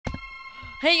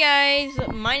Hey guys,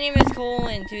 my name is Cole,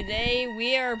 and today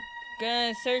we are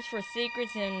gonna search for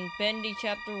secrets in Bendy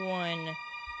Chapter 1.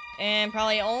 And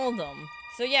probably all of them.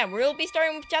 So yeah, we'll be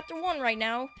starting with Chapter 1 right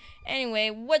now.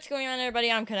 Anyway, what's going on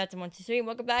everybody? I'm Kadata123.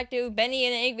 Welcome back to Bendy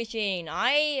and the Ink Machine.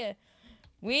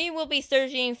 We will be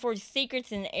searching for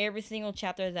secrets in every single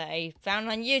chapter that I found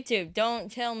on YouTube.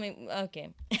 Don't tell me, okay.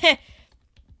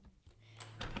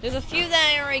 There's a few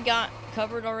that I already got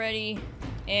covered already,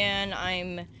 and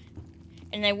I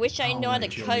wish I know how to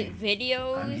cut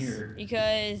videos,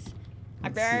 because I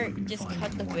better just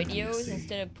cut the videos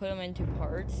instead of put them into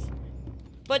parts.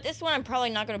 But this one I'm probably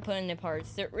not going to put into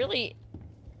parts. They're really...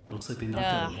 Looks like they knocked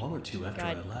out a wall or two after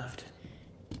I left.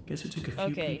 Guess it took a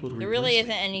few people to there really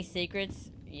isn't any secrets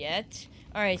yet.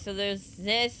 Alright, so there's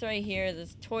this right here,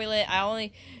 this toilet.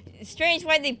 Strange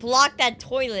why they blocked that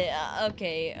toilet.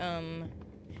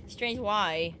 Strange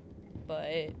why,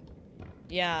 but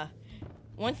yeah.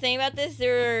 One thing about this,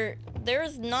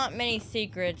 there's not many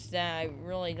secrets that I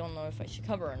really don't know if I should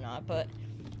cover or not, but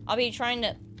I'll be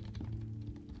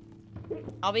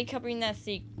covering as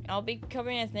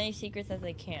many secrets as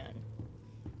I can.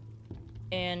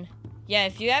 And yeah,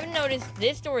 if you haven't noticed,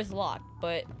 this door is locked,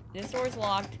 but this door is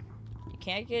locked. You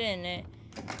can't get in it.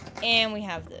 And we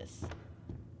have this.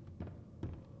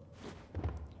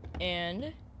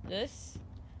 And this.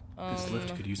 This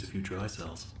lift could use a few dry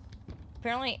cells.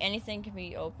 Apparently anything can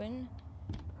be open.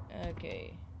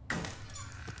 Okay.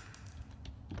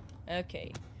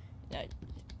 Okay. Now,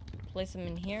 place them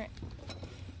in here.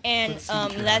 And,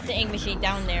 that's the ink machine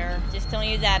down there. Just telling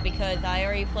you that because I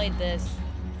already played this.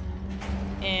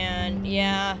 And,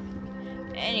 yeah.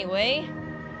 Anyway.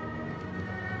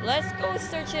 Let's go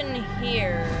search in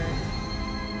here.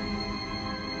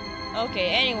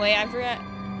 Okay, anyway, I forgot.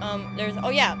 Oh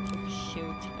yeah. Shoot.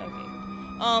 Okay.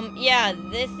 Yeah,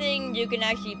 this thing, you can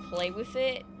actually play with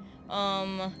it.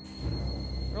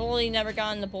 Really never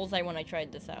got in the bullseye when I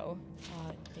tried this out.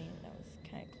 Oh, damn, that was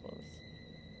kind of close.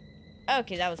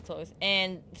 Okay, that was close.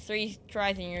 And 3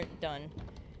 tries and you're done.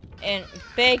 And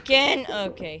bacon!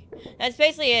 Okay. That's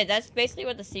basically it. That's basically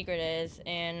what the secret is.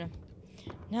 And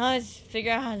now let's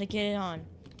figure out how to get it on.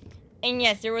 And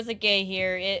yes, there was a gate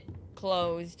here. It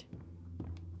closed.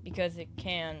 Because it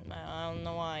can. I don't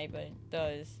know why, but it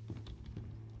does.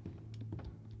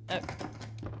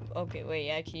 Okay, wait,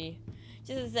 actually.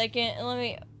 Just a second. Let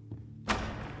me...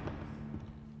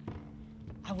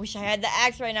 I wish I had the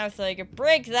axe right now so I could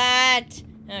break that!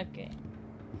 Okay.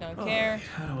 Don't care.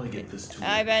 How do I get this to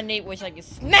I Bendy, wish I could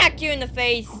smack you in the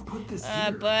face! Who put this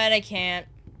here? But I can't.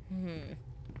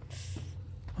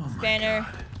 Oh Spanner.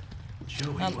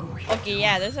 Joey, what were you okay,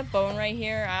 yeah, there's a bone right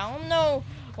here. I don't know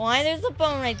why there's a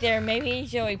bone right there. Maybe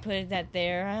Joey put that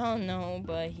there. I don't know,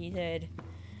 but he did.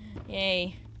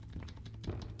 Yay.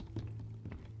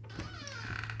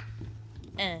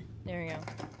 There we go.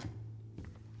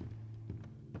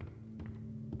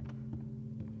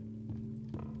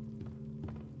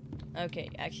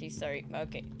 Okay, actually, sorry.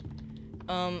 Okay.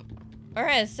 Alright,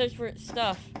 let's search for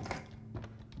stuff.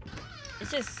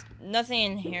 It's just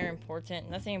nothing in here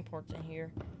important. Nothing important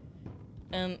here.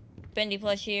 Bendy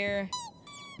plush here.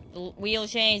 Wheel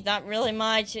change, not really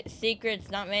much. Secrets,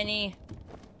 not many.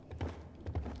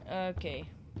 Okay.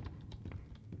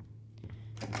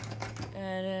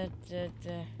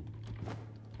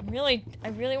 I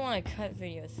really want to cut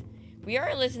videos. We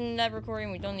are listening to that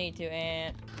recording, we don't need to,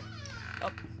 and... Oh.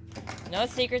 No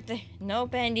secret no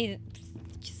Bendy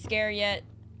scare yet.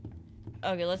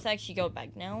 Okay, let's actually go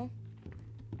back now.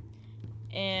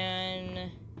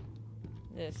 And...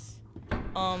 this.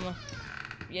 Yeah,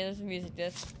 there's some music,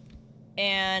 this.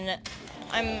 And...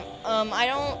 I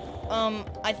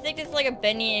think it's like a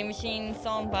Bendy and Machine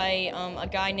song by, a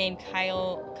guy named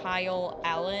Kyle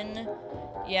Allen.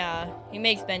 Yeah, he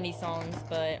makes Bendy songs,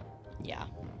 but, yeah.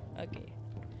 Okay.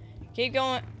 Keep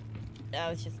going. That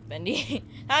was just Bendy.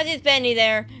 That was just Bendy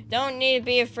there. Don't need to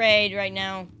be afraid right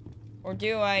now. Or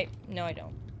do I? No, I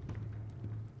don't.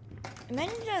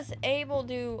 Imagine just able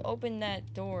to open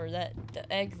that door, the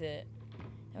exit.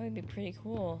 That would be pretty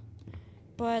cool.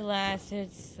 But alas,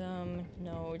 it's,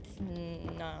 no, it's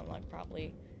not unlocked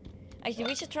properly. Actually,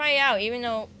 we should try it out, even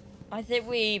though I think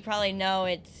we probably know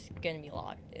it's gonna be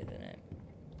locked, isn't it?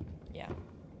 Yeah.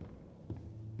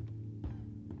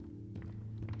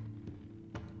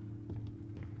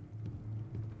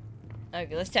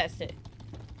 Okay, let's test it.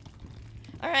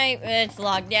 Alright, it's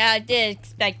locked. Yeah, I did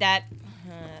expect that.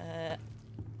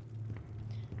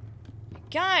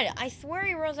 God, I swear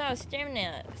he runs out of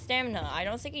stamina. I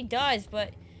don't think he does,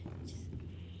 but...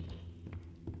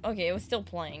 Okay, it was still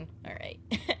playing. Alright.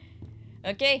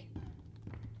 Okay.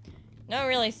 Not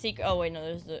really secret. Oh wait,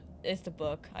 no, it's the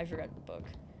book. I forgot the book.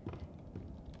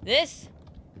 This,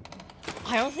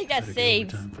 I don't think that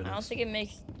saves. I don't think it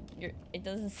makes it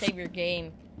doesn't save your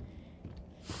game.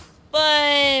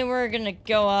 But we're gonna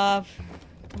go up.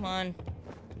 Come on.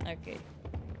 Okay.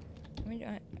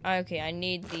 Okay, I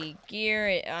need the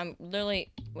gear. I'm literally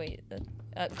wait.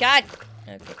 God.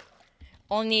 Okay.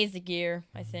 All I need is the gear.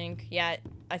 I think. Yeah,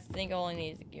 I think all I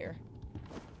need is the gear.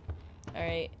 All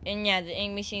right, and yeah, the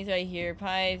ink machine's right here.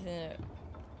 Pies and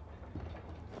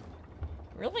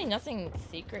really nothing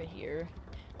secret here.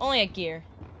 Only a gear.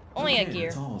 Only a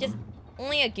gear. Just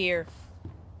only a gear.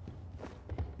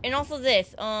 And also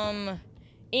this,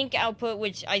 ink output,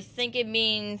 which I think it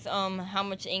means, how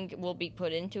much ink will be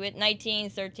put into it. 19,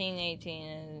 13, 18,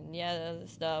 and yeah, the other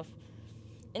stuff.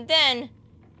 And then,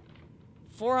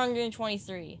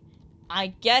 423.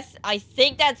 I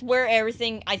think that's where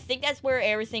everything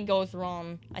goes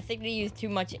wrong. I think they used too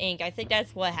much ink. I think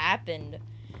that's what happened.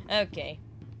 Okay.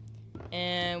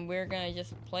 And we're gonna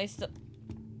just place the...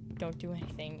 Don't do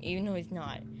anything, even though he's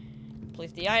not.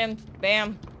 Place the items.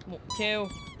 Bam. 2,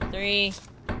 3,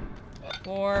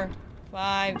 4,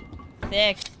 5,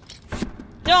 6.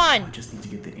 Done! I just need to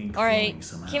get the ink Alright.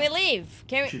 somehow. Can we leave?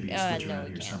 Can we... Should be a switch no, around we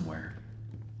here can't. somewhere.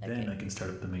 Okay. Then I can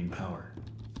start up the main power.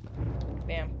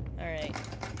 Bam. Alright.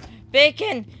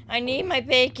 Bacon! I need my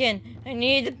bacon! I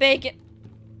need the bacon!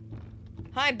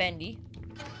 Hi, Bendy.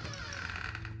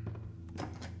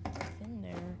 What's in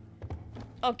there?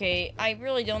 Okay, I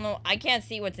really don't know. I can't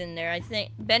see what's in there. I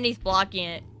think Bendy's blocking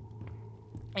it.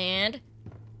 And...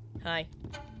 Hi.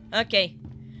 Okay.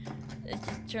 Let's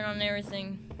just turn on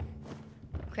everything.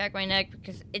 Crack my neck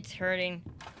because it's hurting.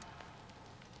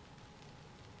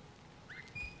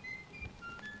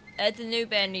 That's a new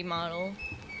Bendy model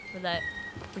for that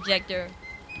projector.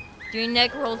 Doing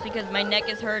neck rolls because my neck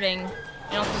is hurting.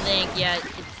 And also the ink, yeah,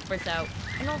 it spurts out.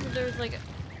 And also there's like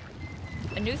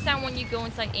a new sound when you go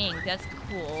inside ink. That's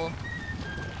cool.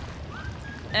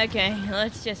 Okay,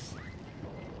 let's just...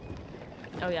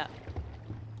 Oh yeah.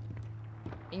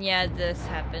 And yeah, this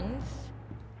happens.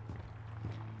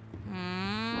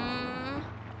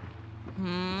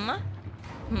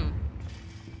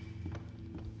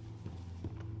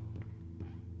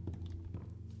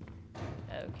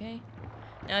 Okay.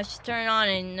 Now let's just turn it on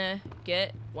and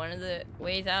get one of the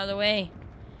ways out of the way.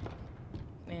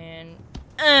 And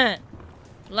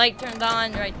light turned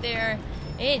on right there.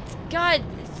 It's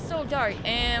so dark,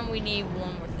 and we need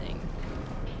one more thing.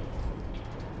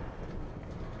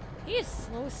 He is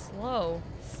slow.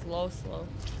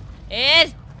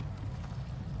 Is.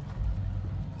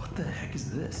 What the heck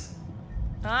is this?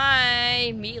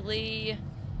 Hi, Meatly.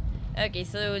 Okay,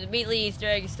 so the Meatly Easter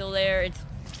egg is still there. It's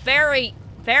very,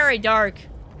 very dark.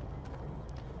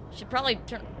 Should probably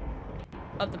turn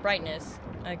up the brightness.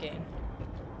 Okay.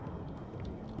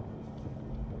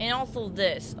 And also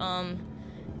this,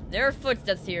 there are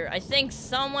footsteps here. I think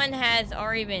someone has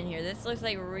already been here. This looks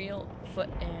like real foot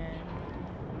and...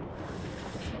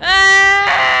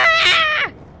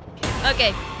 Ah!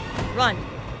 Okay, run.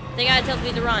 I think it tells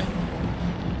me to run.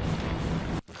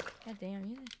 God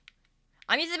damn,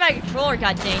 I'm using my controller,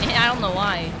 god dang it. I don't know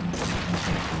why.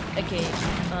 Okay,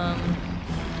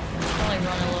 probably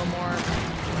run a little more.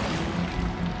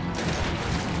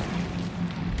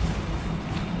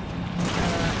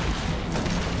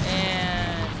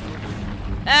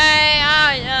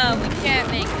 Hey, no, we can't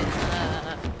make this.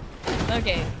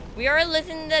 Okay, we are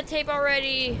listening to that tape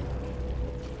already.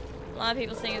 A lot of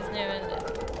people think it's new,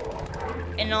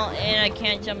 and I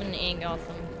can't jump in the ink.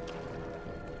 Awesome.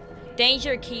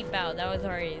 Danger, keep out. That was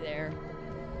already there.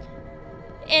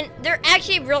 And there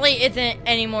actually really isn't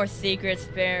any more secrets.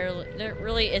 There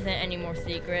really isn't any more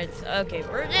secrets. Okay,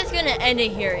 we're just gonna end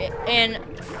it here, and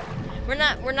we're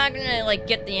not gonna like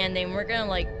get the ending. We're gonna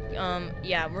like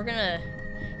yeah, we're gonna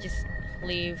just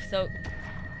leave. So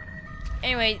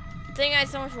anyway, thank you guys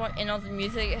so much for watching. And also the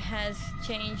music has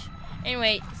changed.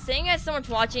 Anyway, thank you guys so much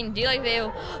for watching. Do you like the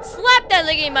video? Slap that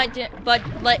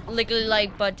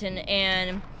like button,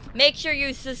 and make sure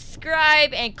you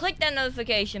subscribe and click that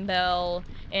notification bell.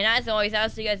 And as always, I'll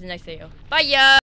see you guys in the next video. Bye, y'all!